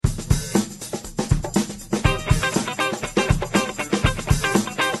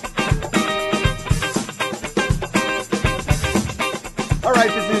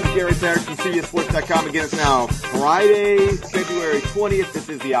Eric from CBSSports.com. Again, it's now Friday, February 20th. This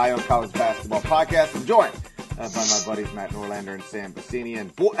is the Eye on College Basketball Podcast. I'm joined by my buddies Matt Norlander and Sam Bassini.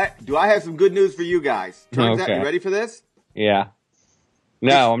 And boy, do I have some good news for you guys. Turns out, you ready for this? Yeah.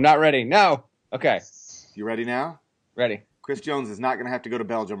 No, I'm not ready. No. Okay. You ready now? Ready. Chris Jones is not going to have to go to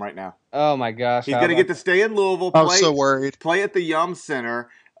Belgium right now. Oh, my gosh. He's going to get to stay in Louisville. I'm so worried. Play at the Yum Center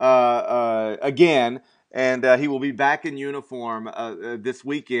again. And he will be back in uniform this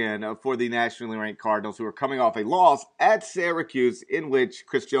weekend for the nationally ranked Cardinals, who are coming off a loss at Syracuse, in which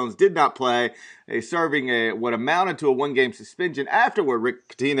Chris Jones did not play, serving what amounted to a one-game suspension. Afterward, Rick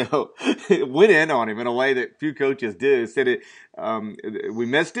Pitino went in on him in a way that few coaches do. Said we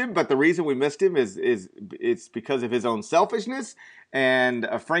missed him, but the reason we missed him is it's because of his own selfishness. And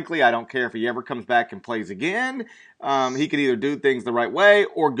frankly, I don't care if he ever comes back and plays again. He could either do things the right way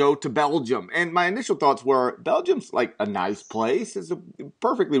or go to Belgium. And my initial thoughts were, Belgium's like a nice place. It's a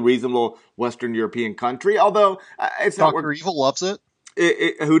perfectly reasonable Western European country. Although it's not. Dr. Evil loves it.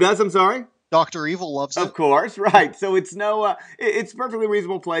 Who does? I'm sorry? Dr. Evil loves it. Of course, right. So it's it's a perfectly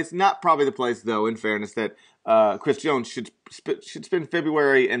reasonable place. Not probably the place, though, in fairness, that Chris Jones should spend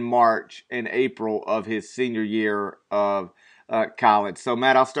February and March and April of his senior year of college. So,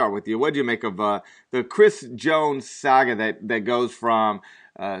 Matt, I'll start with you. What did you make of the Chris Jones saga that goes from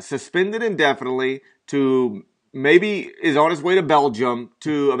suspended indefinitely to maybe is on his way to Belgium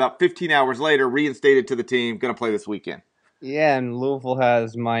to about 15 hours later reinstated to the team, going to play this weekend? Yeah, and Louisville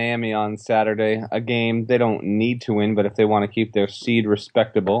has Miami on Saturday, a game they don't need to win, but if they want to keep their seed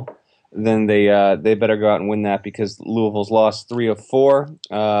respectable, then they better go out and win that, because Louisville's lost 3 of 4,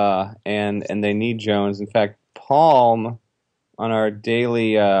 and they need Jones. In fact, Palm on our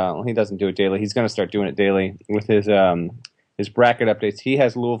daily, he doesn't do it daily. He's going to start doing it daily with his bracket updates. He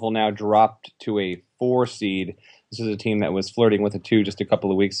has Louisville now dropped to a 4 seed. This is a team that was flirting with a 2 just a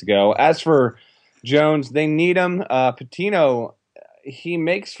couple of weeks ago. As for Jones, they need him. Pitino, he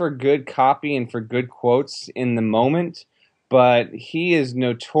makes for good copy and for good quotes in the moment, but he is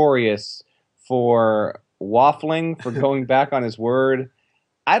notorious for waffling, for going back on his word.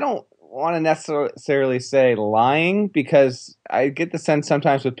 I don't want to necessarily say lying, because I get the sense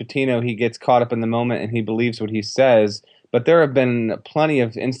sometimes with Pitino he gets caught up in the moment and he believes what he says, but there have been plenty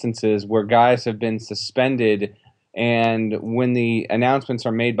of instances where guys have been suspended, and when the announcements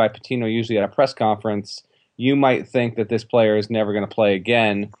are made by Pitino, usually at a press conference, you might think that this player is never going to play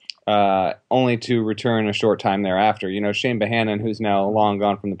again, only to return a short time thereafter. You know, Shane Bohannon, who's now long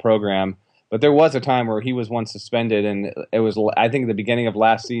gone from the program, but there was a time where he was once suspended, and it was, I think, the beginning of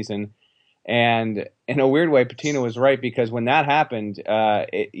last season. And in a weird way, Pitino was right, because when that happened,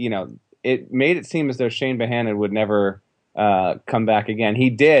 it made it seem as though Shane Bohannon would never come back again. He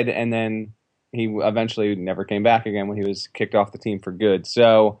did, and then he eventually never came back again when he was kicked off the team for good.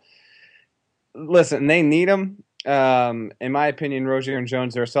 So, listen, they need him. In my opinion, Rozier and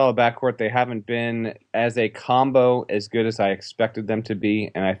Jones, they're a solid backcourt. They haven't been, as a combo, as good as I expected them to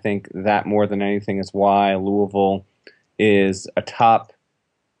be, and I think that more than anything is why Louisville is a top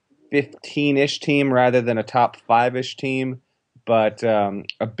 15-ish team rather than a top 5-ish team. But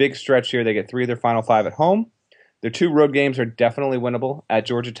a big stretch here. They get 3 of their final 5 at home. Their 2 road games are definitely winnable, at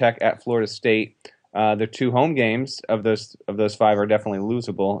Georgia Tech, at Florida State. Their 2 home games of those 5 are definitely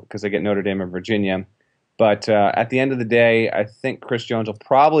losable, because they get Notre Dame and Virginia. But at the end of the day, I think Chris Jones will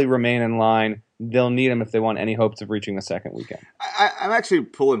probably remain in line. They'll need him if they want any hopes of reaching the second weekend. I'm actually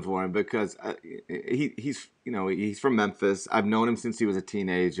pulling for him, because he's from Memphis. I've known him since he was a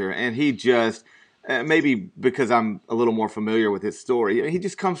teenager, and he just maybe because I'm a little more familiar with his story, he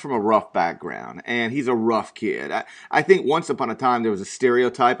just comes from a rough background, and he's a rough kid. I think once upon a time there was a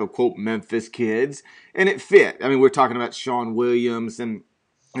stereotype of, quote, Memphis kids, and it fit. I mean, we're talking about Sean Williams and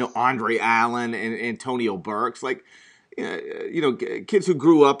Andre Allen and Antonio Burks, like, kids who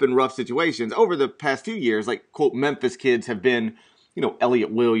grew up in rough situations. Over the past few years, like, quote, Memphis kids have been,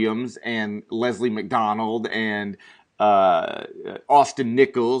 Elliot Williams and Leslie McDonald and Austin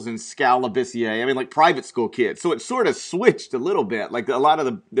Nichols and Scal Labissiere. I mean, like, private school kids. So it sort of switched a little bit. Like, a lot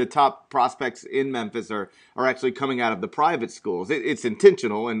of the top prospects in Memphis are actually coming out of the private schools. It's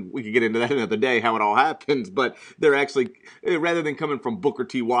intentional, and we could get into that another day, how it all happens. But they're actually, rather than coming from Booker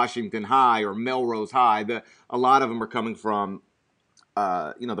T. Washington High or Melrose High, a lot of them are coming from,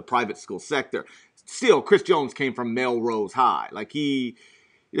 the private school sector. Still, Chris Jones came from Melrose High. Like,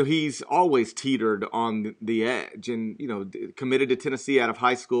 he's always teetered on the edge, and, committed to Tennessee out of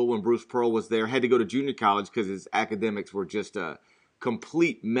high school when Bruce Pearl was there, had to go to junior college because his academics were just a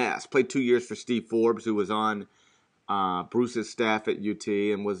complete mess. Played 2 years for Steve Forbes, who was on Bruce's staff at UT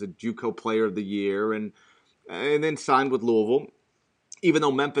and was a JUCO player of the year, and then signed with Louisville. even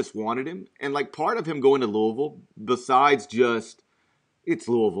though Memphis wanted him. And like part of him going to Louisville, besides just it's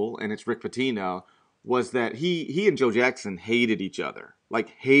Louisville and it's Rick Pitino, was that he and Joe Jackson hated each other. Like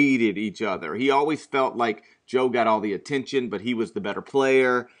hated each other. He always felt like Joe got all the attention, but he was the better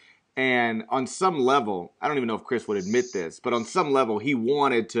player. And on some level, I don't even know if Chris would admit this, but on some level, he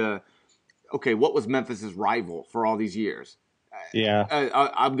wanted to, okay, what was Memphis's rival for all these years? Yeah.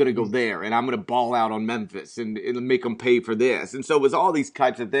 I'm going to go there, and I'm going to ball out on Memphis and make them pay for this. And so it was all these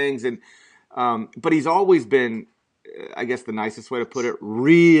types of things. And but he's always been, I guess the nicest way to put it,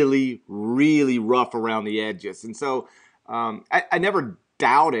 really, really rough around the edges. And so I never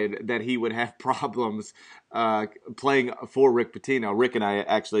doubted that he would have problems playing for Rick Pitino. Rick and I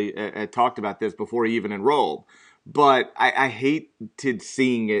actually had talked about this before he even enrolled. But I hated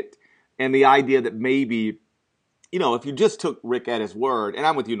seeing it and the idea that maybe, if you just took Rick at his word, and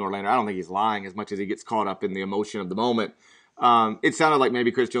I'm with you, Norlander, I don't think he's lying as much as he gets caught up in the emotion of the moment. It sounded like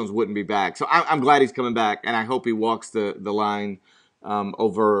maybe Chris Jones wouldn't be back. So I'm glad he's coming back, and I hope he walks the line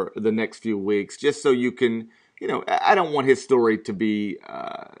over the next few weeks, just so you can, I don't want his story to be,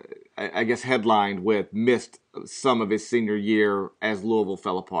 I guess, headlined with missed some of his senior year as Louisville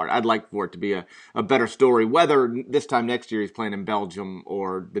fell apart. I'd like for it to be a better story, whether this time next year he's playing in Belgium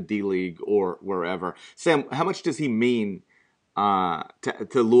or the D-League or wherever. Sam, how much does he mean to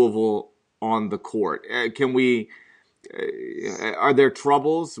Louisville on the court? Are there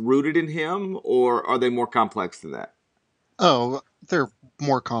troubles rooted in him, or are they more complex than that? Oh, they're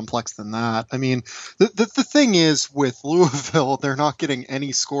more complex than that. I mean, the thing is with Louisville, they're not getting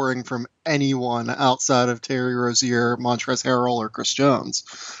any scoring from anyone outside of Terry Rozier, Montrezl Harrell, or Chris Jones.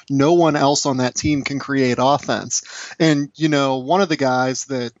 No one else on that team can create offense. And, one of the guys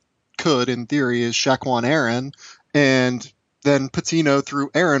that could, in theory, is Shaquan Aaron. And then Pitino threw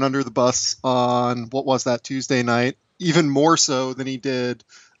Aaron under the bus on, what was that, Tuesday night, even more so than he did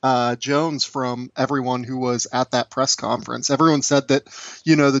Jones from everyone who was at that press conference. Everyone said that,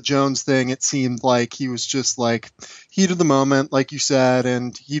 the Jones thing, it seemed like he was just like heat of the moment, like you said,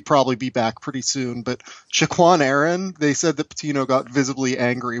 and he'd probably be back pretty soon. But Shaquan Aaron, they said that Pitino got visibly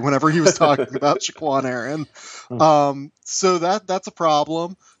angry whenever he was talking about Shaquan Aaron. So that's a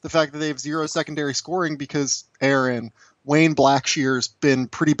problem. The fact that they have zero secondary scoring because Aaron, Wayne Blackshear's been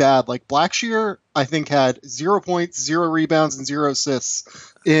pretty bad. Like Blackshear, I think, had 0 points, 0 rebounds, and 0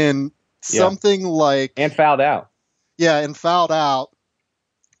 assists in something like... And fouled out. Yeah, and fouled out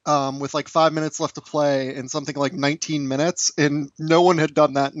with like 5 minutes left to play in something like 19 minutes. And no one had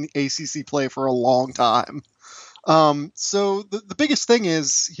done that in ACC play for a long time. So the biggest thing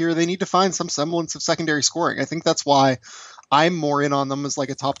is here they need to find some semblance of secondary scoring. I think that's why I'm more in on them as like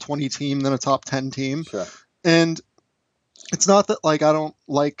a top 20 team than a top 10 team. Sure. And it's not that like I don't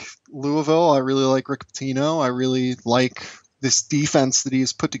like Louisville. I really like Rick Pitino. I really like this defense that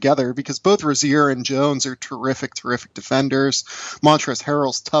he's put together because both Rozier and Jones are terrific defenders. Montrezl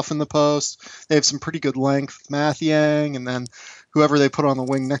Harrell's tough in the post. They have some pretty good length. Mathiang, and then whoever they put on the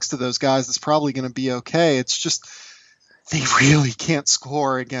wing next to those guys is probably going to be okay. It's just they really can't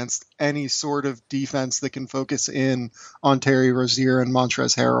score against any sort of defense that can focus in on Terry Rozier and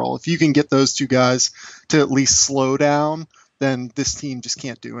Montrezl Harrell. If you can get those two guys to at least slow down, then this team just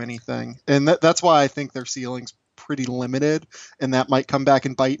can't do anything. And that's why I think their ceiling's pretty limited, and that might come back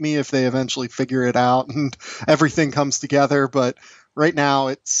and bite me if they eventually figure it out and everything comes together. But right now,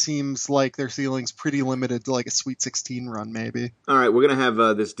 it seems like their ceiling's pretty limited to like a Sweet 16 run, maybe. All right, we're going to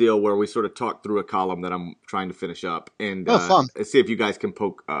have this deal where we sort of talk through a column that I'm trying to finish up and fun. See if you guys can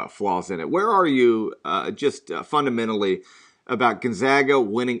poke flaws in it. Where are you fundamentally about Gonzaga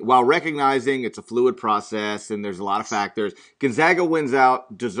winning, while recognizing it's a fluid process and there's a lot of factors? Gonzaga wins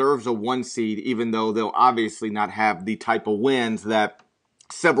out, deserves a 1 seed, even though they'll obviously not have the type of wins that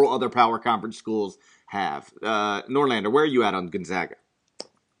several other power conference schools have. Norlander, where are you at on Gonzaga?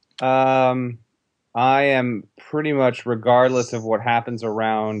 I am pretty much, regardless of what happens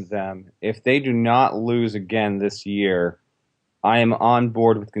around them, if they do not lose again this year, I am on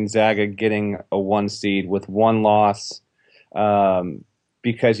board with Gonzaga getting a 1 seed with 1 loss.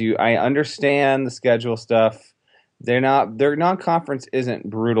 Because I understand the schedule stuff. Their non-conference isn't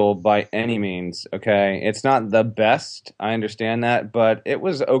brutal by any means. Okay, it's not the best. I understand that, but it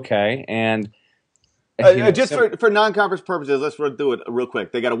was okay. And just for non-conference purposes, let's run through it real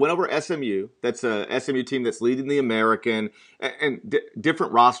quick. They got a win over SMU. That's a SMU team that's leading the American and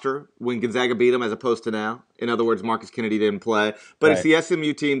different roster when Gonzaga beat them as opposed to now. In other words, Marcus Kennedy didn't play. But Right. It's the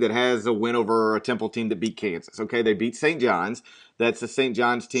SMU team that has a win over a Temple team that beat Kansas. Okay, they beat St. John's. That's the St.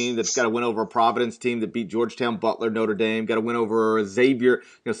 John's team that's got a win over a Providence team that beat Georgetown, Butler, Notre Dame. Got a win over Xavier.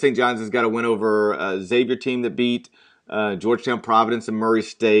 St. John's has got a win over a Xavier team that beat Georgetown, Providence, and Murray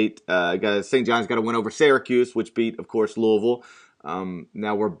State. St. John's got a win over Syracuse, which beat, of course, Louisville.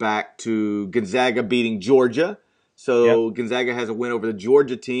 Now we're back to Gonzaga beating Georgia. So Gonzaga has a win over the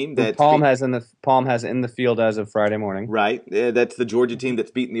Georgia team that Palm has in the field as of Friday morning. Right, that's the Georgia team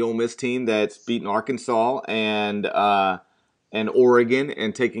that's beaten the Ole Miss team that's beaten Arkansas and Oregon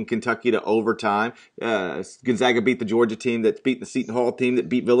and taking Kentucky to overtime. Gonzaga beat the Georgia team that's beaten the Seton Hall team that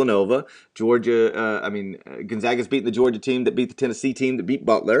beat Villanova. Gonzaga's beaten the Georgia team that beat the Tennessee team that beat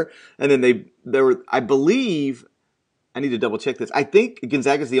Butler. And then I believe, I need to double check this. I think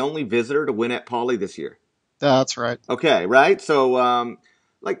Gonzaga's the only visitor to win at Pauley this year. That's right. Okay, right? So,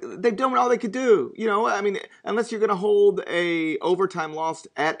 they've done all they could do. Unless you're going to hold a overtime loss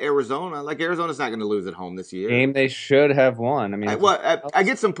at Arizona, Arizona's not going to lose at home this year. Game they should have won. I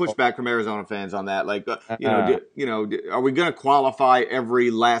get some pushback from Arizona fans on that. Are we going to qualify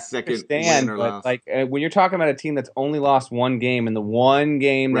every last second win or loss? When you're talking about a team that's only lost one game, and the one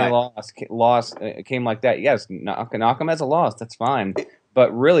game they lost came like that, yes, knock them as a loss. That's fine.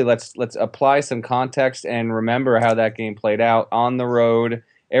 But really, let's apply some context and remember how that game played out on the road.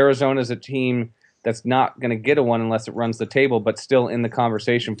 Arizona's a team that's not going to get a one unless it runs the table, but still in the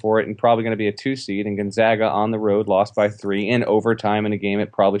conversation for it and probably going to be a 2 seed. And Gonzaga on the road lost by 3 in overtime in a game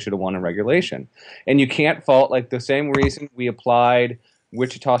it probably should have won in regulation. And you can't fault the same reason we applied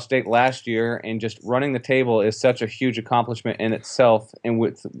Wichita State last year, and just running the table is such a huge accomplishment in itself. And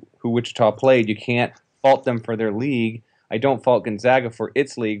with who Wichita played, you can't fault them for their league. I don't fault Gonzaga for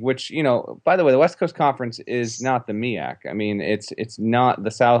its league, which, by the way, the West Coast Conference is not the MEAC. It's not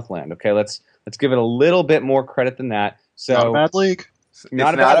the Southland. Okay, let's give it a little bit more credit than that. So not a bad league. It's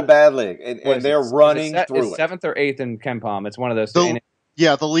not a bad league, and they're running through it. 7th or 8th in KenPom. It's one of those. The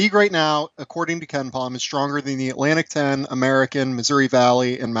league right now, according to KenPom, is stronger than the Atlantic 10, American, Missouri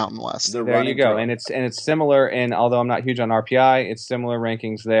Valley, and Mountain West. There you go, and it's similar. And although I'm not huge on RPI, it's similar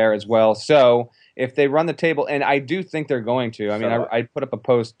rankings there as well. So if they run the table, and I do think they're going to. I put up a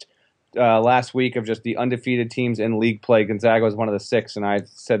post last week of just the undefeated teams in league play. Gonzaga was one of the 6, and I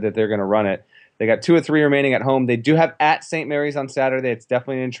said that they're going to run it. They got 2 or 3 remaining at home. They do have at St. Mary's on Saturday. It's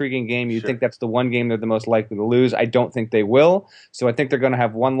definitely an intriguing game. You'd think that's the one game they're the most likely to lose. I don't think they will. So I think they're going to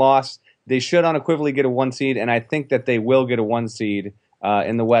have one loss. They should unequivocally get a 1 seed, and I think that they will get a 1 seed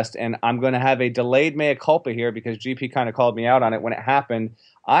in the West. And I'm going to have a delayed mea culpa here because GP kind of called me out on it when it happened.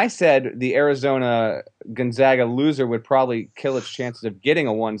 I said the Arizona-Gonzaga loser would probably kill its chances of getting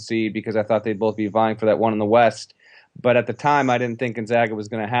a 1 seed because I thought they'd both be vying for that one in the West. But at the time, I didn't think Gonzaga was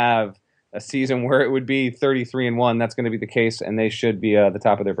going to have a season where it would be 33-1. That's going to be the case, and they should be the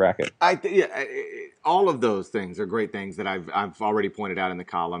top of their bracket. All of those things are great things that I've already pointed out in the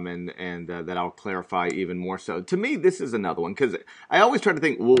column, and that I'll clarify even more so. To me, this is another one because I always try to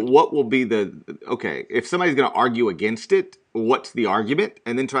think, well, what will be if somebody's going to argue against it, what's the argument,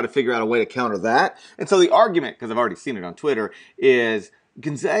 and then try to figure out a way to counter that. And so the argument, because I've already seen it on Twitter, is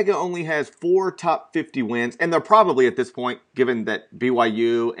Gonzaga only has 4 top 50 wins, and they're probably at this point, given that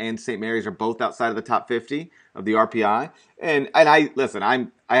BYU and St. Mary's are both outside of the top 50 of the RPI. And I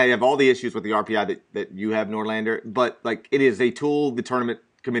have all the issues with the RPI that you have, Norlander, but it is a tool the tournament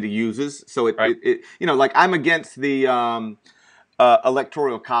committee uses. So I'm against the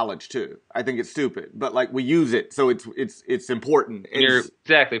electoral college too. I think it's stupid, but we use it, so it's important.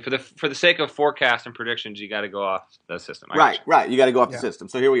 Exactly for the sake of forecast and predictions, you got to go off the system. Right. You got to go off the system.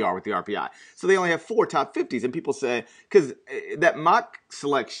 So here we are with the RPI. So they only have 4 top 50s, and people say because that mock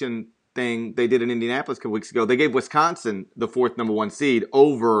selection thing they did in Indianapolis a couple weeks ago, they gave Wisconsin the 4th number 1 seed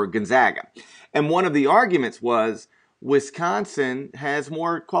over Gonzaga, and one of the arguments was Wisconsin has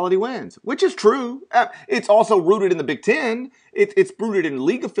more quality wins, which is true. It's also rooted in the Big Ten. It's rooted in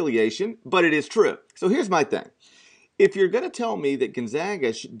league affiliation, but it is true. So here's my thing. If you're going to tell me that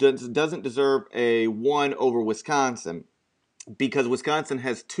Gonzaga doesn't deserve a 1 over Wisconsin because Wisconsin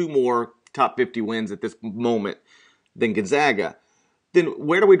has 2 more top 50 wins at this moment than Gonzaga, then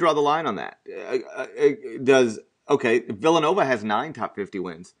where do we draw the line on that? Villanova has 9 top 50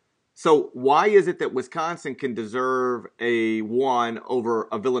 wins. So why is it that Wisconsin can deserve a 1 over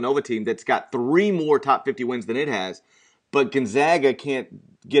a Villanova team that's got 3 more top 50 wins than it has, but Gonzaga can't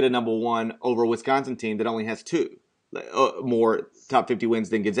get a number 1 over a Wisconsin team that only has 2 more top 50 wins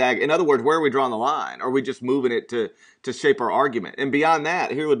than Gonzaga? In other words, where are we drawing the line? Are we just moving it to shape our argument? And beyond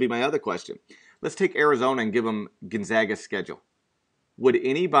that, here would be my other question. Let's take Arizona and give them Gonzaga's schedule. Would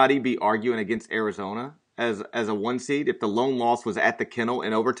anybody be arguing against Arizona as a 1 seed if the lone loss was at the kennel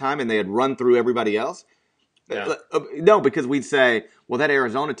in overtime and they had run through everybody else? Yeah. No, because we'd say, well, that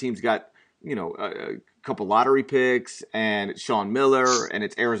Arizona team's got couple lottery picks, and it's Sean Miller, and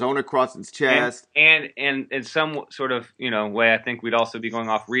it's Arizona across its chest. And in some sort of way, I think we'd also be going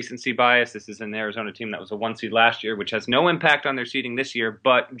off recency bias. This is an Arizona team that was a 1 seed last year, which has no impact on their seeding this year.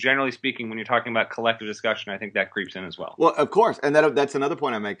 But generally speaking, when you're talking about collective discussion, I think that creeps in as well. Well, of course, and that's another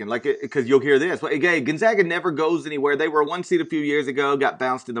point I'm making. Like, because you'll hear this. Well, again, Gonzaga never goes anywhere. They were a 1 seed a few years ago, got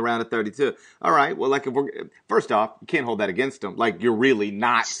bounced in the round of 32. All right, well, like first off, you can't hold that against them. Like, you're really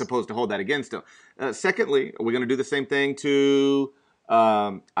not supposed to hold that against them. Secondly, are we going to do the same thing to,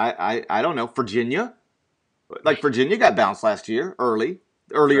 I don't know, Virginia? Like, Virginia got bounced last year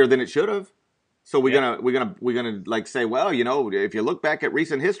earlier than it should have. So we're gonna like say, well, if you look back at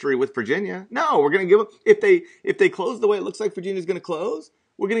recent history with Virginia, no, we're gonna give them if they close the way it looks like Virginia's gonna close,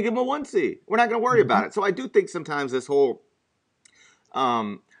 we're gonna give them a 1 seed. We're not gonna worry about it. So I do think sometimes this whole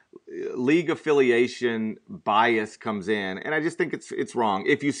league affiliation bias comes in, and I just think it's wrong.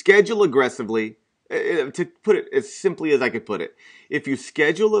 If you schedule aggressively, to put it as simply as I could put it, if you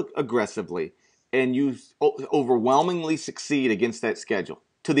schedule aggressively and you overwhelmingly succeed against that schedule,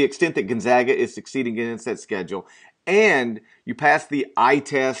 to the extent that Gonzaga is succeeding against that schedule, and you pass the eye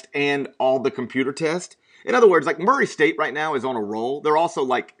test and all the computer test. In other words, like Murray State right now is on a roll. They're also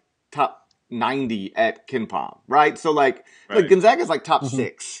like top 90 at KenPom, right? So like Gonzaga's like top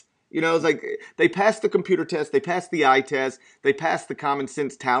 6. It's like they passed the computer test, they passed the eye test, they passed the common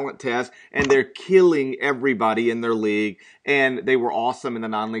sense talent test, and they're killing everybody in their league, and they were awesome in the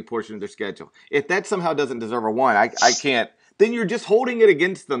non-league portion of their schedule. If that somehow doesn't deserve a 1, I can't. Then you're just holding it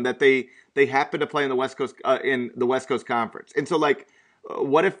against them that they happen to play in the West Coast Conference. And so, like,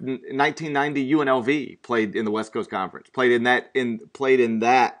 what if 1990 UNLV played in the West Coast Conference, played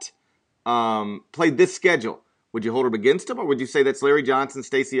this schedule? Would you hold them against them, or would you say that's Larry Johnson,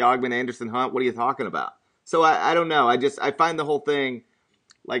 Stacey Augmon, Anderson Hunt? What are you talking about? So I don't know. I find the whole thing,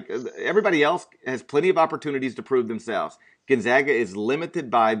 like, everybody else has plenty of opportunities to prove themselves. Gonzaga is limited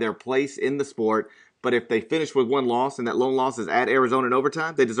by their place in the sport, but if they finish with 1 loss and that lone loss is at Arizona in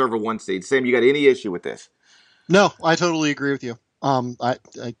overtime, they deserve a 1 seed. Sam, you got any issue with this? No, I totally agree with you.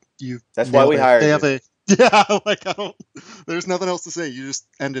 That's why we hired you. There's nothing else to say. You just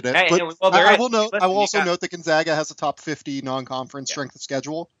ended it. Hey, but I will also note that Gonzaga has a top 50 non-conference strength of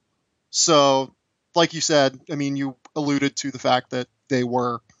schedule. So, like you said, I mean, you alluded to the fact that they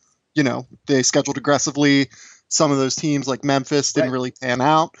were, they scheduled aggressively. Some of those teams like Memphis didn't really pan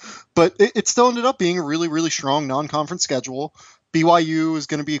out, but it still ended up being a really, really strong non-conference schedule. BYU is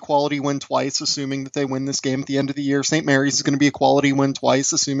going to be a quality win twice, assuming that they win this game at the end of the year. St. Mary's is going to be a quality win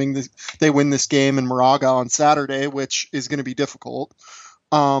twice, assuming that they win this game in Moraga on Saturday, which is going to be difficult.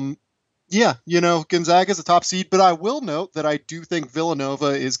 Gonzaga is a top seed, but I will note that I do think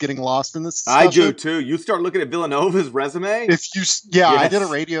Villanova is getting lost in this discussion. I do too. You start looking at Villanova's resume. I did a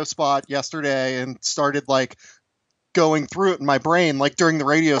radio spot yesterday and started like going through it in my brain, like during the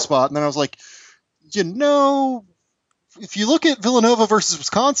radio spot, and then I was like, if you look at Villanova versus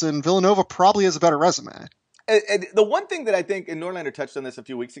Wisconsin, Villanova probably has a better resume. And the one thing that I think, and Norlander touched on this a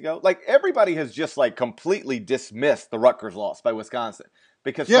few weeks ago, like everybody has just like completely dismissed the Rutgers loss by Wisconsin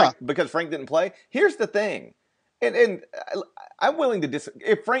because Frank didn't play. Here's the thing, and I'm willing to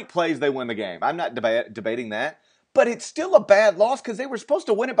if Frank plays, they win the game. I'm not debating that, but it's still a bad loss because they were supposed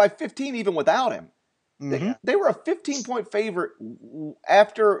to win it by 15 even without him. Mm-hmm. They were a 15-point favorite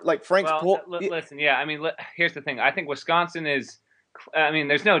after like Frank's pull. Listen, I mean, here's the thing. I think Wisconsin is. I mean,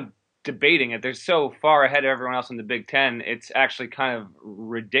 there's no debating it. They're so far ahead of everyone else in the Big Ten. It's actually kind of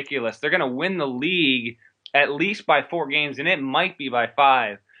ridiculous. They're going to win the league at least by 4 games, and it might be by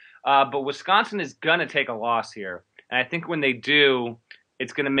 5. But Wisconsin is going to take a loss here, and I think when they do,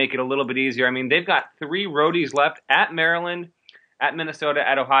 it's going to make it a little bit easier. I mean, they've got 3 roadies left at Maryland, at Minnesota,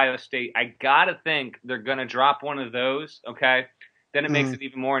 at Ohio State. I got to think they're going to drop one of those, okay? Then it makes it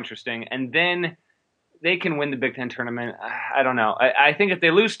even more interesting. And then they can win the Big Ten tournament. I don't know. I think if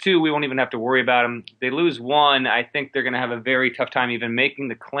they lose 2, we won't even have to worry about them. If they lose 1, I think they're going to have a very tough time even making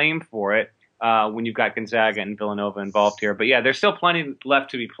the claim for it when you've got Gonzaga and Villanova involved here. But, there's still plenty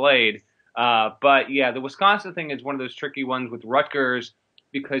left to be played. The Wisconsin thing is one of those tricky ones with Rutgers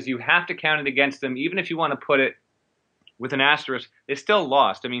because you have to count it against them, even if you want to put it with an asterisk. They still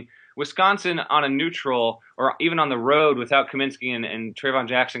lost. I mean, Wisconsin on a neutral or even on the road without Kaminsky and Trayvon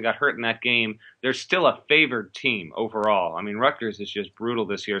Jackson got hurt in that game, they're still a favored team overall. I mean, Rutgers is just brutal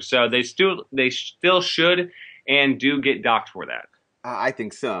this year. So they still should and do get docked for that. I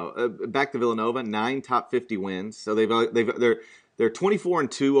think so. Back to Villanova, 9 top 50 wins. So they're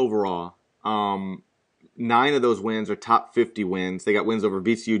 24-2 overall. 9 of those wins are top 50 wins. They got wins over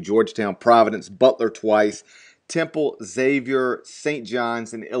VCU, Georgetown, Providence, Butler twice, Temple, Xavier, St.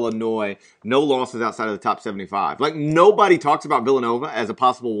 John's, and Illinois. No losses outside of the top 75. Like, nobody talks about Villanova as a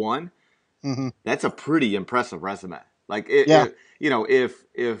possible one. Mm-hmm. That's a pretty impressive resume. Like, Yeah.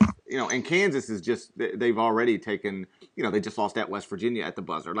 and Kansas is just, they've already taken, they just lost at West Virginia at the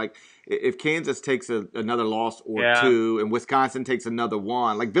buzzer. Like, if Kansas takes another loss or two and Wisconsin takes another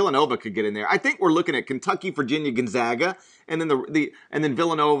one, like Villanova could get in there. I think we're looking at Kentucky, Virginia, Gonzaga, and then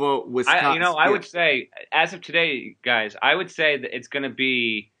Villanova, Wisconsin. I would say, as of today, guys, I would say that it's going to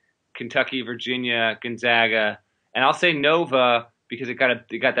be Kentucky, Virginia, Gonzaga, and I'll say Nova because it got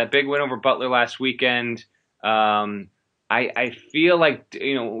that big win over Butler last weekend. I feel like,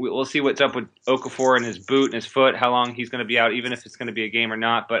 we'll see what's up with Okafor and his boot and his foot, how long he's going to be out, even if it's going to be a game or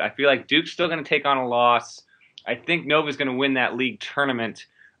not. But I feel like Duke's still going to take on a loss. I think Nova's going to win that league tournament,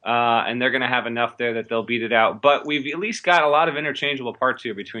 and they're going to have enough there that they'll beat it out. But we've at least got a lot of interchangeable parts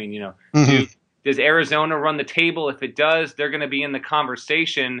here between, Duke. Does Arizona run the table? If it does, they're going to be in the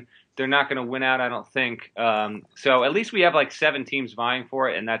conversation. They're not going to win out, I don't think. So at least we have like 7 teams vying for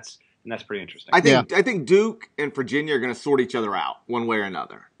it, and that's pretty interesting. I think Duke and Virginia are going to sort each other out one way or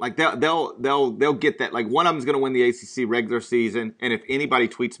another. Like they'll get that. Like one of them's going to win the ACC regular season, and if anybody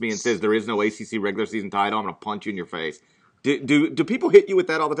tweets me and says there is no ACC regular season title, I'm going to punch you in your face. Do people hit you with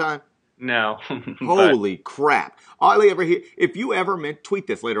that all the time? No. Holy crap! All I ever hear, if you ever tweet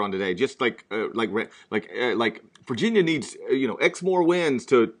this later on today, just like Virginia needs X more wins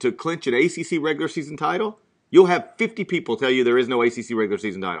to clinch an ACC regular season title. You'll have 50 people tell you there is no ACC regular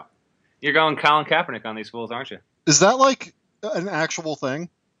season title. You're going Colin Kaepernick on these fools, aren't you? Is that like an actual thing?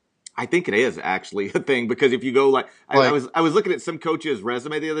 I think it is actually a thing because if you go I was looking at some coach's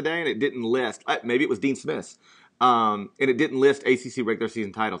resume the other day and it didn't list. Maybe it was Dean Smith's, and it didn't list ACC regular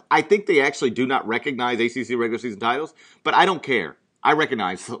season titles. I think they actually do not recognize ACC regular season titles, but I don't care. I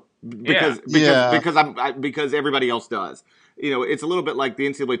recognize because everybody else does. It's a little bit like the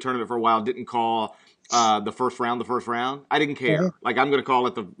NCAA tournament for a while didn't call the first round. I didn't care. Mm-hmm. Like, I'm going to call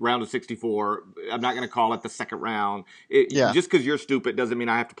it the round of 64. I'm not going to call it the second round. Just because you're stupid doesn't mean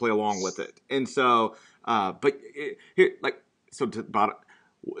I have to play along with it. And so, one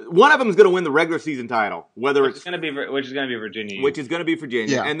of them is going to win the regular season title, which is going to be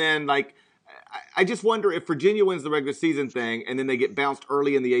Virginia. Yeah. And then, I just wonder if Virginia wins the regular season thing, and then they get bounced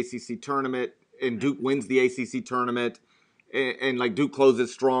early in the ACC tournament, and Duke wins the ACC tournament. And Duke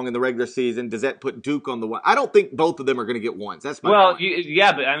closes strong in the regular season. Does that put Duke on the one? I don't think both of them are going to get ones. That's my point.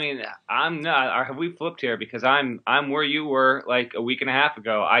 But I mean, I'm not. Have we flipped here? Because I'm where you were like a week and a half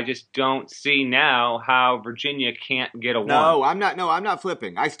ago. I just don't see now how Virginia can't get a one. No, I'm not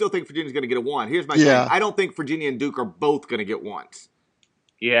flipping. I still think Virginia's going to get a one. Here's my thing. I don't think Virginia and Duke are both going to get ones.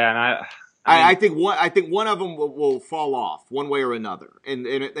 Yeah, and I think one of them will fall off one way or another, and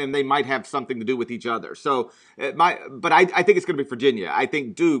they might have something to do with each other. So I think it's going to be Virginia. I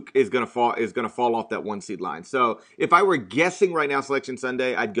think Duke is going to fall off that 1 seed line. So if I were guessing right now, Selection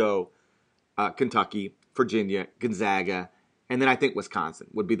Sunday, I'd go Kentucky, Virginia, Gonzaga, and then I think Wisconsin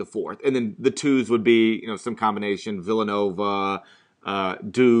would be the 4th, and then the 2s would be some combination Villanova,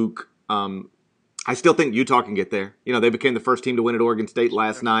 Duke. I still think Utah can get there. They became the first team to win at Oregon State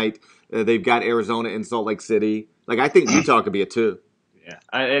last night. They've got Arizona in Salt Lake City. I think Utah could be a 2. Yeah,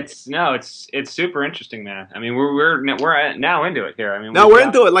 it's super interesting, man. I mean, we're now into it here. I mean, we're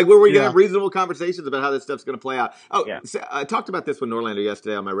into it. We're going to have reasonable conversations about how this stuff's going to play out. Oh, yeah. I talked about this with Norlander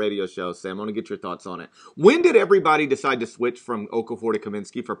yesterday on my radio show, Sam. I want to get your thoughts on it. When did everybody decide to switch from Okafor to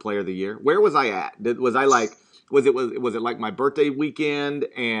Kaminsky for Player of the Year? Where was I at? Was I Was it like my birthday weekend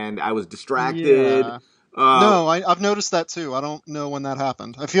and I was distracted? Yeah. No, I've noticed that too. I don't know when that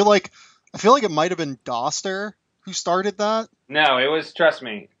happened. I feel like it might have been Doster who started that. No, trust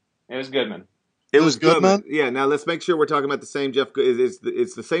me, it was Goodman. It was Goodman? Yeah, now let's make sure we're talking about the same Jeff.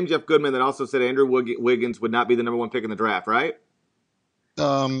 It's the same Jeff Goodman that also said Andrew Wiggins would not be the number 1 pick in the draft, right?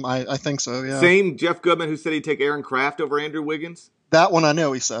 I think so, yeah. Same Jeff Goodman who said he'd take Aaron Kraft over Andrew Wiggins? That one I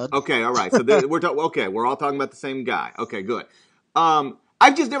know he said. Okay, all right. So we're all talking about the same guy. Okay, good.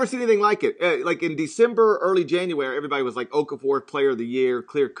 I've just never seen anything like it. Like in December, early January, everybody was like, Okafor, Player of the Year,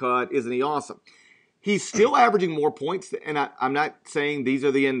 clear cut. Isn't he awesome? He's still averaging more points, and I'm not saying these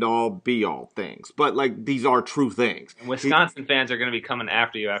are the end-all, be-all things, but these are true things. And Wisconsin fans are going to be coming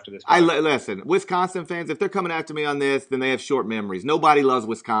after you after this. Listen, Wisconsin fans, if they're coming after me on this, then they have short memories. Nobody loves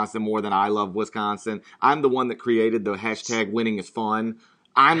Wisconsin more than I love Wisconsin. I'm the one that created the hashtag winning is fun.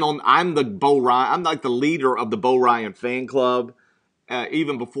 I'm the Bo Ryan. I'm like the leader of the Bo Ryan fan club.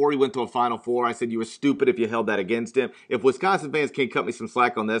 even before he went to a Final Four. I said you were stupid if you held that against him. If Wisconsin fans can't cut me some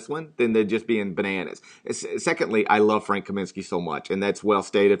slack on this one, then they're just being bananas. Secondly, I love Frank Kaminsky so much, and that's well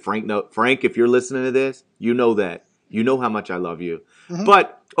stated. Frank, if you're listening to this, you know that. You know how much I love you. Mm-hmm.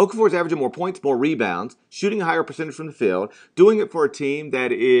 But Okafor's averaging more points, more rebounds, shooting a higher percentage from the field, doing it for a team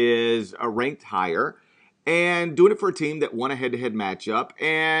that is ranked higher, and doing it for a team that won a head-to-head matchup,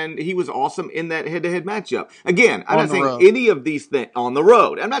 and he was awesome in that head-to-head matchup. Again, I'm not saying any of these things on the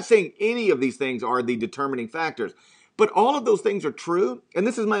road. I'm not saying any of these things are the determining factors, but all of those things are true, and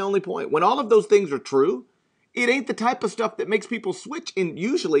this is my only point. When all of those things are true, it ain't the type of stuff that makes people switch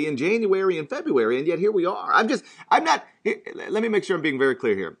usually in January and February, and yet here we are. Let me make sure I'm being very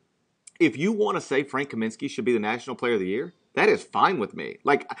clear here. If you want to say Frank Kaminsky should be the National Player of the Year, that is fine with me.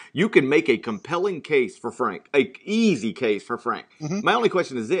 Like, you can make a compelling case for Frank, an easy case for Frank. Mm-hmm. My only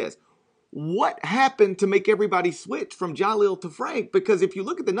question is this. What happened to make everybody switch from Jalil to Frank? Because if you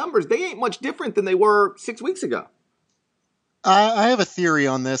look at the numbers, they ain't much different than they were 6 weeks ago. I have a theory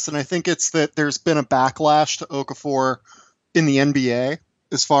on this, and I think it's that there's been a backlash to Okafor in the NBA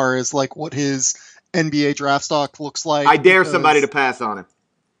as far as like what his NBA draft stock looks like. I dare somebody to pass on him.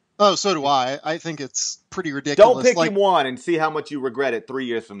 Oh, so do I. I think it's pretty ridiculous. Don't pick him one and see how much you regret it 3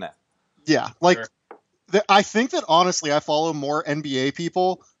 years from now. Yeah, like sure. I think that honestly, I follow more NBA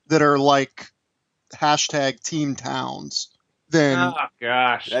people that are like hashtag Team Towns than on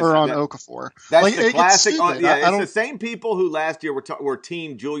Okafor. That's like, the classic. It's the same people who last year were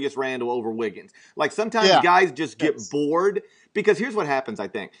Team Julius Randle over Wiggins. Like sometimes guys just get bored because here's what happens. I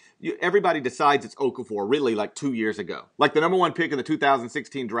think everybody decides it's Okafor really like 2 years ago. Like the number one pick in the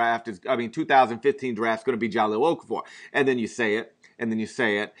 2015 draft is going to be Jalil Okafor, and then you say it. And then you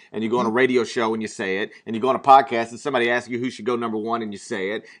say it, and you go on a radio show and you say it, and you go on a podcast and somebody asks you who should go number one and you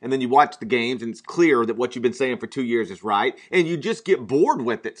say it, and then you watch the games and it's clear that what you've been saying for 2 years is right, and you just get bored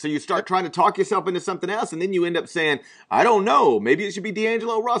with it. So you start trying to talk yourself into something else, and then you end up saying, I don't know, maybe it should be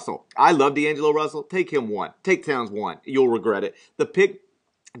D'Angelo Russell. I love D'Angelo Russell. Take him one. Take Towns one. You'll regret it. The pick,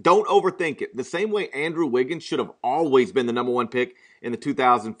 don't overthink it. The same way Andrew Wiggins should have always been the number one pick in the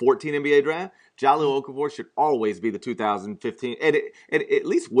 2014 NBA draft, Jalil Okafor should always be the 2015. And at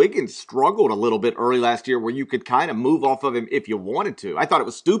least Wiggins struggled a little bit early last year where you could kind of move off of him if you wanted to. I thought it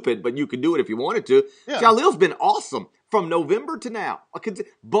was stupid, but you could do it if you wanted to. Yeah. Jalil's been awesome from November to now.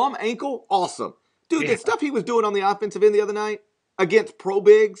 Bum ankle, awesome. Dude, the stuff he was doing on the offensive end the other night against pro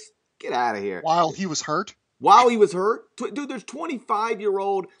bigs, get out of here. While he was hurt? While he was hurt? Dude, there's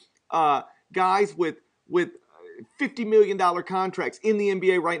 25-year-old guys with $50 million contracts in the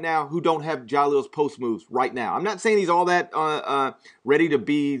NBA right now who don't have Jalil's post moves right now. I'm not saying he's all that ready to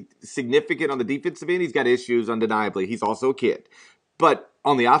be significant on the defensive end. He's got issues, undeniably. He's also a kid. But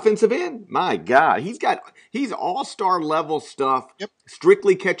on the offensive end, my God, he's all-star level stuff,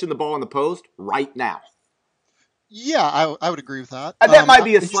 strictly catching the ball in the post right now. Yeah, I would agree with that. That might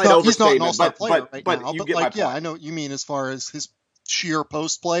be a slight overstatement. He's not an all-star player right now. But like, I know what you mean as far as his sheer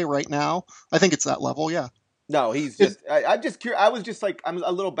post play right now. I think it's that level, yeah. No, he's just. I'm just curious. I was just like, I'm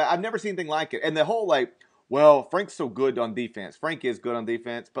a little bad. I've never seen anything like it. And the whole like, well, Frank's so good on defense. Frank is good on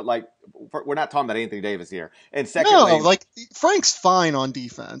defense, but like, we're not talking about Anthony Davis here. And secondly, no, like Frank's fine on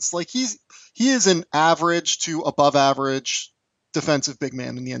defense. Like he is an average to above average defensive big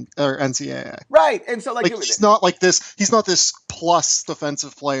man in the NCAA. Right, and so like he's not like this. He's not this plus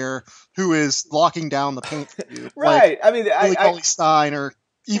defensive player who is locking down the paint for you. Right. Like, I mean, Billy Stein or.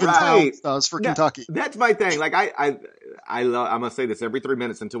 Even Towns does for Kentucky. That's my thing. Like I'm gonna say this every 3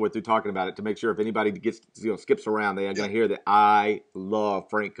 minutes until we're through talking about it to make sure if anybody skips around, they are gonna hear that I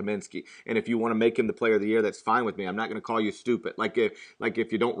love Frank Kaminsky. And if you want to make him the player of the year, that's fine with me. I'm not gonna call you stupid. Like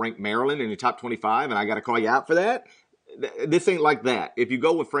if you don't rank Maryland in your top 25, and I gotta call you out for that. This ain't like that. If you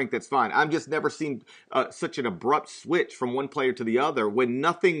go with Frank, that's fine. I've just never seen such an abrupt switch from one player to the other when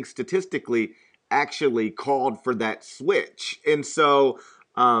nothing statistically actually called for that switch. And so.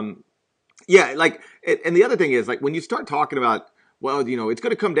 And the other thing is, like, when you start talking about, well, you know, it's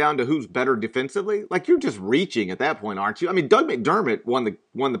going to come down to who's better defensively, like, you're just reaching at that point, aren't you? I mean, Doug McDermott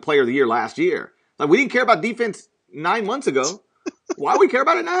won the player of the year last year. Like, we didn't care about defense 9 months ago. Why do we care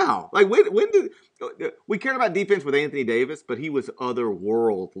about it now? Like, when did we cared about defense with Anthony Davis, but he was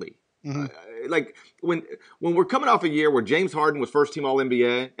otherworldly. Mm-hmm. Like when we're coming off a year where James Harden was first team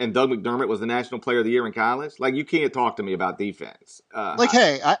All-NBA and Doug McDermott was the National Player of the Year in college, like you can't talk to me about defense.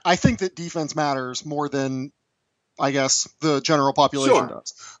 I think that defense matters more than I guess the general population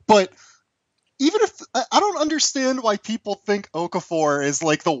does. But even if I don't understand why people think Okafor is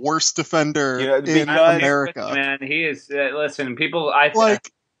like the worst defender in America. Man, he is. Listen, people.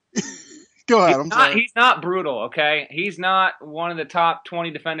 Go ahead. I'm sorry. He's not brutal, okay? He's not one of the top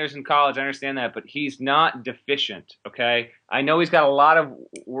 20 defenders in college. I understand that, but he's not deficient, okay? I know he's got a lot of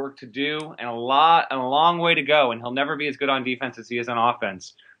work to do and a long way to go, and he'll never be as good on defense as he is on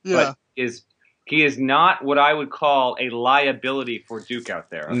offense. Yeah. But he is not what I would call a liability for Duke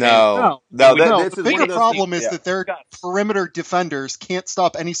out there. Okay? No. The bigger problem is that their perimeter defenders can't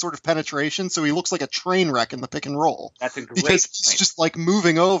stop any sort of penetration, so he looks like a train wreck in the pick and roll. That's a great because he's just like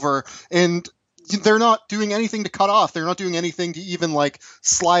moving over, and they're not doing anything to cut off. They're not doing anything to even like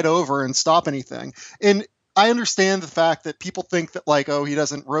slide over and stop anything. And I understand the fact that people think that like, oh, he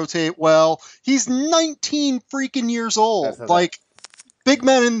doesn't rotate well. He's 19 freaking years old. Like, big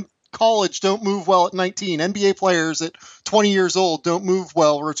men in college don't move well at 19. NBA players at 20 years old don't move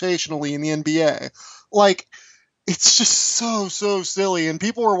well rotationally in the NBA. Like, it's just so silly. And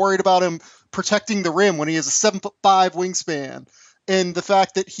people were worried about him protecting the rim when he has a 7'5" wingspan. And the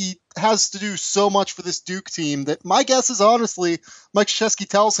fact that he has to do so much for this Duke team that my guess is honestly, Mike Krzyzewski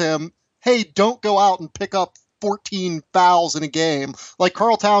tells him, hey, don't go out and pick up 14 fouls in a game. Like,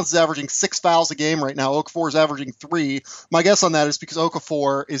 Karl Towns is averaging 6 fouls a game right now. Okafor is averaging 3. My guess on that is because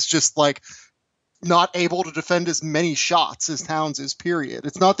Okafor is just like not able to defend as many shots as Towns is, period.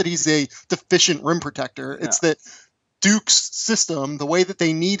 It's not that he's a deficient rim protector. It's that Duke's system, the way that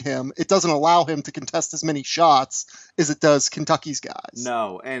they need him, it doesn't allow him to contest as many shots as it does Kentucky's guys.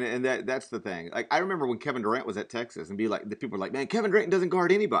 No, and that's the thing. Like, I remember when Kevin Durant was at Texas, and the people were like, man, Kevin Durant doesn't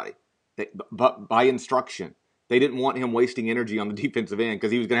guard anybody. But by instruction. They didn't want him wasting energy on the defensive end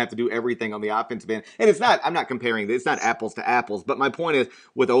because he was going to have to do everything on the offensive end. And I'm not comparing this, it's not apples to apples. But my point is,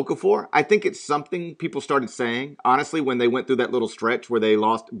 with Okafor, I think it's something people started saying, honestly, when they went through that little stretch where they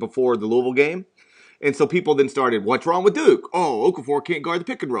lost before the Louisville game. And so people then started, what's wrong with Duke? Oh, Okafor can't guard the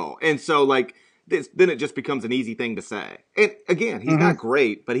pick and roll. And so, like, then it just becomes an easy thing to say. And again, he's not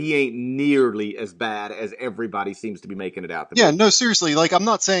great, but he ain't nearly as bad as everybody seems to be making it out to be. Yeah, no, seriously. Like, I'm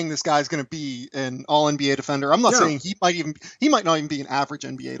not saying this guy's going to be an all-NBA defender. I'm not saying he might not even be an average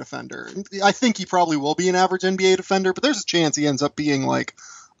NBA defender. I think he probably will be an average NBA defender, but there's a chance he ends up being like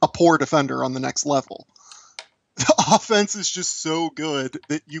a poor defender on the next level. The offense is just so good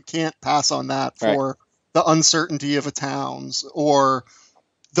that you can't pass on that for the uncertainty of a Towns or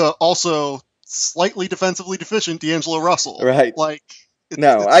the also slightly defensively deficient D'Angelo Russell. Right. Like,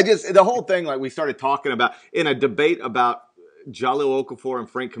 the whole thing, like, we started talking about in a debate about Jahlil Okafor and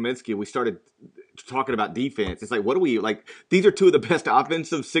Frank Kaminsky, we started talking about defense. It's like, what do we, like, these are two of the best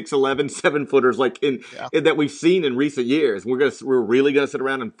offensive 6'11", 7-footers like in that we've seen in recent years. We're really gonna sit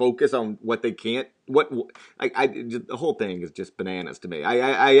around and focus on what they can't. The whole thing is just bananas to me.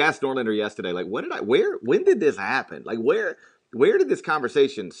 I asked Norlander yesterday, like, when did this happen? Like, where did this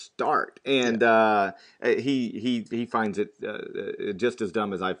conversation start? And he finds it just as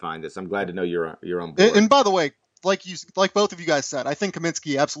dumb as I find it. So I'm glad to know you're on board. And by the way, like both of you guys said, I think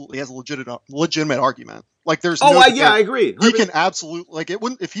Kaminsky absolutely has a legitimate argument. Like, there's I agree. He can absolutely, like, it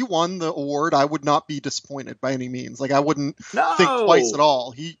wouldn't, if he won the award, I would not be disappointed by any means. Like, I wouldn't think twice at all.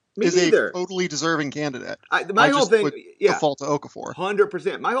 He is a totally deserving candidate. My whole thing would default to Okafor.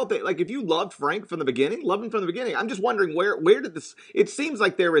 100%. My whole thing, like, if you loved Frank from the beginning, I'm just wondering where did this? It seems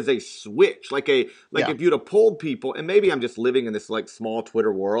like there is a switch, if you'd have polled people, and maybe I'm just living in this like small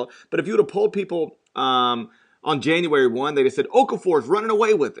Twitter world, but if you'd have polled people on January 1, they just said Okafor's running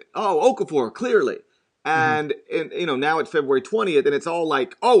away with it. Oh, Okafor, clearly. And now it's February 20th, and it's all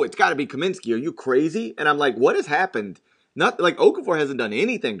like, oh, it's got to be Kaminsky. Are you crazy? And I'm like, what has happened? Not like Okafor hasn't done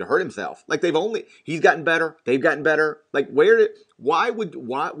anything to hurt himself. Like, he's gotten better. They've gotten better. Like,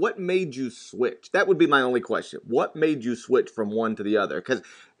 what made you switch? That would be my only question. What made you switch from one to the other? Because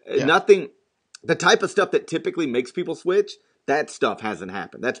nothing, the type of stuff that typically makes people switch, that stuff hasn't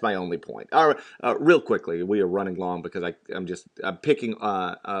happened. That's my only point. All right, real quickly, we are running long because I'm picking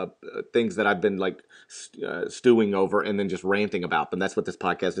things that I've been like stewing over and then just ranting about them. That's what this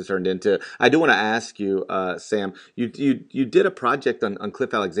podcast has turned into. I do want to ask you, Sam, you did a project on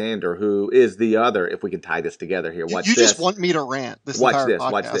Cliff Alexander, who is the other. If we can tie this together here, watch this. You just want me to rant. Watch this.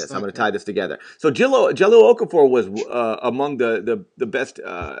 I'm going to tie this together. So Jahlil Okafor was among the best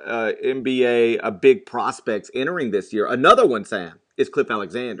NBA big prospects entering this year. Another one, Sam, is Cliff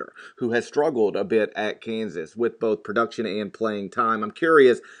Alexander, who has struggled a bit at Kansas with both production and playing time. I'm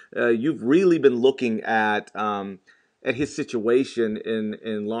curious, you've really been looking at his situation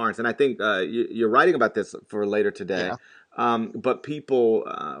in Lawrence, and I think you're writing about this for later today. Yeah. But people,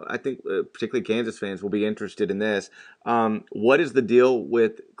 I think particularly Kansas fans, will be interested in this. What is the deal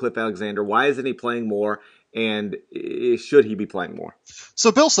with Cliff Alexander? Why isn't he playing more? And should he be playing more?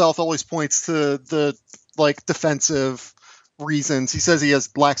 So Bill Self always points to the defensive reasons. He says he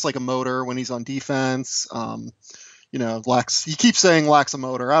lacks like a motor when he's on defense. Lacks. He keeps saying lacks a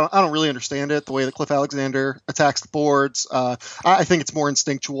motor. I don't really understand it. The way that Cliff Alexander attacks the boards, I think it's more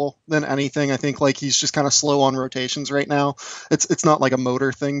instinctual than anything. I think like he's just kind of slow on rotations right now. It's not like a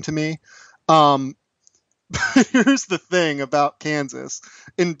motor thing to me. But here's the thing about Kansas.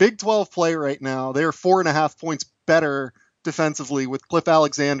 In Big 12 play right now, they're 4.5 points better defensively with Cliff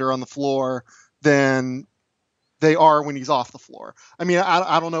Alexander on the floor than they are when he's off the floor. I mean,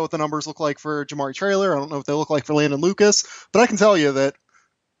 I don't know what the numbers look like for Jamari Traylor. I don't know what they look like for Landon Lucas. But I can tell you that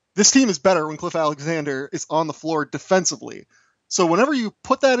this team is better when Cliff Alexander is on the floor defensively. So whenever you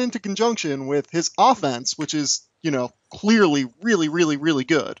put that into conjunction with his offense, which is, clearly really, really, really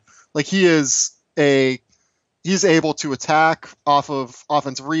good. Like he's able to attack off of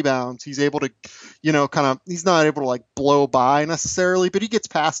offensive rebounds. He's able to, he's not able to like blow by necessarily, but he gets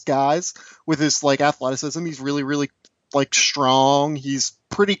past guys with his like athleticism. He's really, really like strong. He's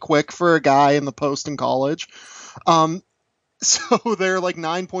pretty quick for a guy in the post in college. So they're like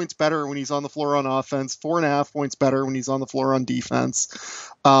 9 points better when he's on the floor on offense, 4.5 points better when he's on the floor on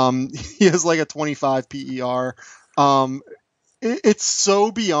defense. He has like a 25 PER. It's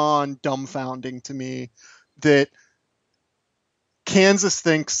so beyond dumbfounding to me that Kansas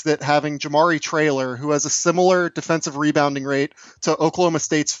thinks that having Jamari Traylor, who has a similar defensive rebounding rate to Oklahoma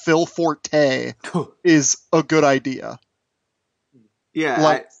State's Phil Forte, is a good idea.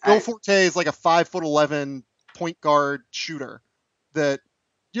 Yeah, Phil Forte is like a 5'11" point guard shooter. That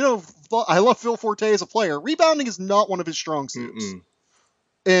I love Phil Forte as a player. Rebounding is not one of his strong suits.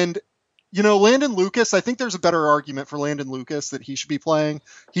 And Landon Lucas, I think there's a better argument for Landon Lucas that he should be playing.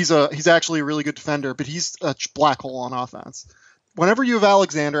 He's actually a really good defender, but he's a black hole on offense. Whenever you have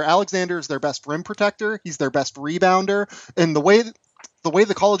Alexander is their best rim protector. He's their best rebounder. And the way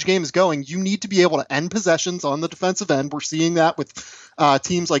the college game is going, you need to be able to end possessions on the defensive end. We're seeing that with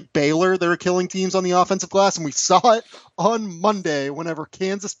teams like Baylor that are killing teams on the offensive glass. And we saw it on Monday whenever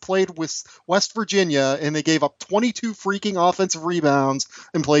Kansas played with West Virginia and they gave up 22 freaking offensive rebounds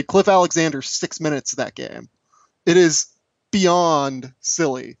and played Cliff Alexander 6 minutes that game. It is beyond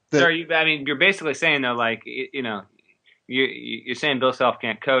silly. You're basically saying though, like, you're saying Bill Self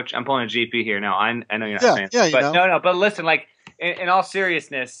can't coach. I'm pulling a GP here. No, I know you're not saying that. But no, but listen, like, in all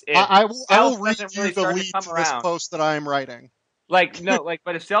seriousness, I will read you the lead to this post that I am writing. But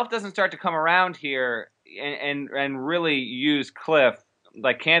if Self doesn't start to come around here and really use Cliff,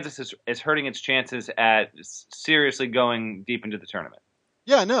 like Kansas is hurting its chances at seriously going deep into the tournament.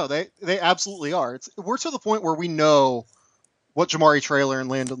 Yeah, no, they absolutely are. We're to the point where we know what Jamari Traylor and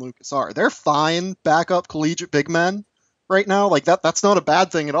Landon Lucas are. They're fine backup collegiate big men right now. Like that's not a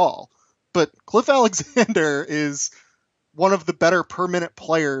bad thing at all. But Cliff Alexander is one of the better per minute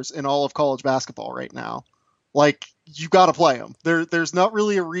players in all of college basketball right now. Like, you got to play him. There's not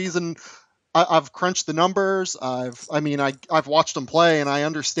really a reason. I've crunched the numbers. I've watched him play, and I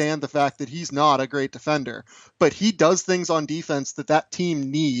understand the fact that he's not a great defender, but he does things on defense that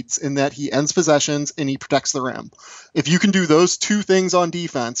team needs, in that he ends possessions and he protects the rim. If you can do those two things on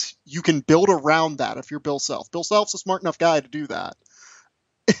defense, you can build around that. If you're Bill Self, Bill Self's a smart enough guy to do that,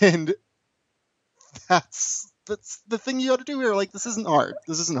 and that's the thing you got to do here. Like, this isn't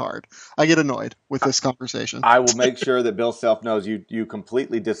hard. I get annoyed with this conversation. I will make sure that Bill Self knows you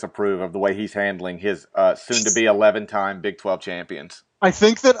completely disapprove of the way he's handling his soon-to-be 11-time Big 12 champions. I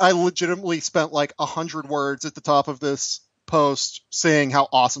think that I legitimately spent like 100 words at the top of this post saying how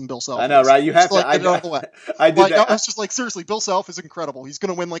awesome Bill Self is. I know, right? You have to. I did that. I was just like, seriously, Bill Self is incredible. He's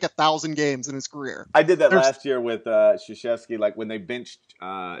going to win like 1,000 games in his career. I did that last year with Krzyzewski, like when they benched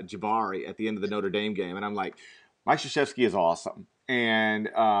Jabari at the end of the Notre Dame game, and I'm like, Mike Krzyzewski is awesome, and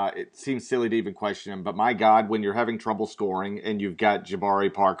it seems silly to even question him. But my God, when you're having trouble scoring and you've got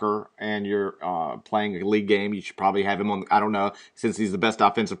Jabari Parker and you're playing a league game, you should probably have him on. I don't know, since he's the best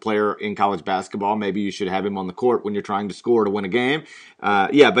offensive player in college basketball, maybe you should have him on the court when you're trying to score to win a game.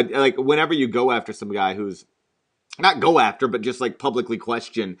 But like whenever you go after some guy who's not go after, but just like publicly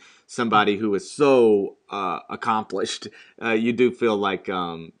question somebody who is so accomplished, you do feel like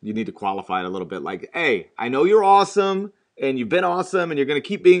you need to qualify it a little bit. Like, hey, I know you're awesome, and you've been awesome, and you're going to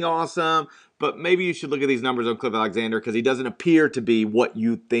keep being awesome, but maybe you should look at these numbers on Cliff Alexander because he doesn't appear to be what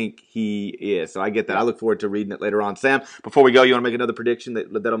you think he is. So I get that. I look forward to reading it later on. Sam, before we go, you want to make another prediction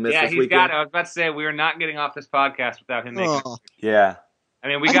that'll miss this weekend? Yeah, he's got it. I was about to say, we are not getting off this podcast without him making it. Yeah. I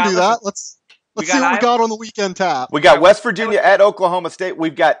mean, I can do that. Let's see what we got on the weekend tap. We got West Virginia at Oklahoma State.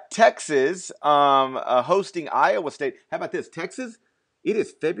 We've got Texas hosting Iowa State. How about this? Texas, it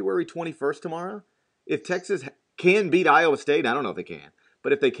is February 21st tomorrow. If Texas can beat Iowa State, I don't know if they can,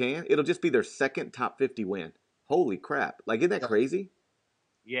 but if they can, it'll just be their second top 50 win. Holy crap! Like, isn't that crazy?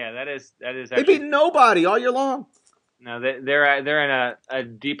 Yeah, that is They actually beat nobody all year long. no. They're in a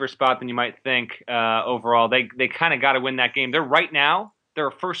deeper spot than you might think. Overall, they kind of got to win that game. They're right now. They're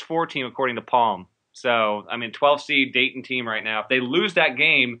a first 4 team according to Palm. So 12 seed Dayton team right now. If they lose that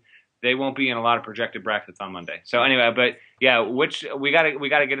game, they won't be in a lot of projected brackets on Monday. So anyway, but yeah, which we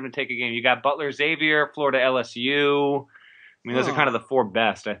gotta get them to take a game. You got Butler, Xavier, Florida, LSU. Those are kind of the 4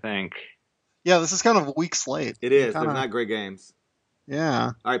 best, I think. Yeah, this is kind of a weak slate. It is. They're not great games.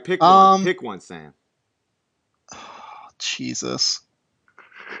 Yeah. All right, pick one. Pick one, Sam. Jesus.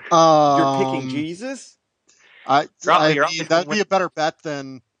 You're picking Jesus? I mean, that'd be a better bet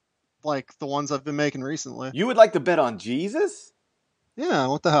than like the ones I've been making recently. You would like to bet on Jesus? Yeah,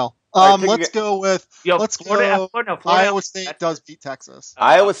 what the hell? Right, let's go with Florida, Iowa State does beat Texas.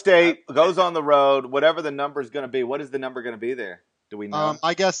 Iowa State goes on the road. Whatever the number is going to be. What is the number going to be there? Do we know?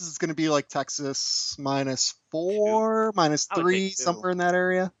 I guess it's going to be like Texas -4, -3, somewhere in that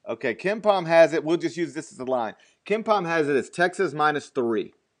area. Okay, Kim Palm has it. We'll just use this as a line. Kim Palm has it as Texas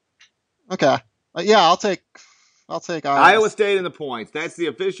 -3. Okay. Yeah, I'll take Iowa State in the points. That's the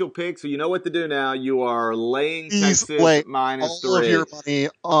official pick. So you know what to do now. You are laying Texas -3. All of your money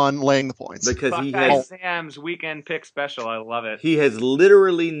on laying the points because he has Sam's weekend pick special. I love it. He has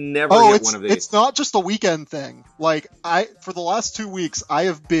literally never hit one of these. It's not just a weekend thing. Like for the last 2 weeks, I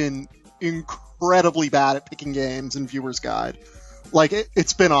have been incredibly bad at picking games in Viewer's Guide. Like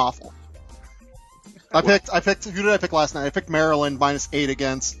it's been awful. I picked. Who did I pick last night? I picked Maryland -8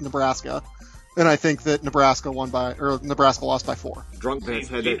 against Nebraska. And I think that Nebraska lost by 4. Drunk bets.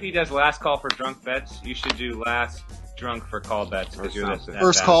 GP does last call for drunk bets. You should do last drunk for call bets.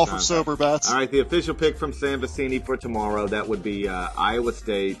 First call for sober bets. All right, the official pick from Sam Vecini for tomorrow, that would be Iowa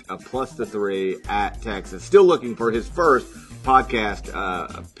State +3 at Texas. Still looking for his first podcast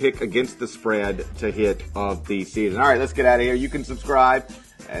pick against the spread to hit of the season. All right, let's get out of here. You can subscribe,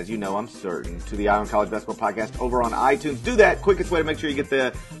 as you know, I'm certain, to the Eye on College Basketball Podcast over on iTunes. Do that. Quickest way to make sure you get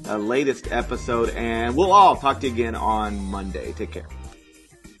the latest episode. And we'll all talk to you again on Monday. Take care.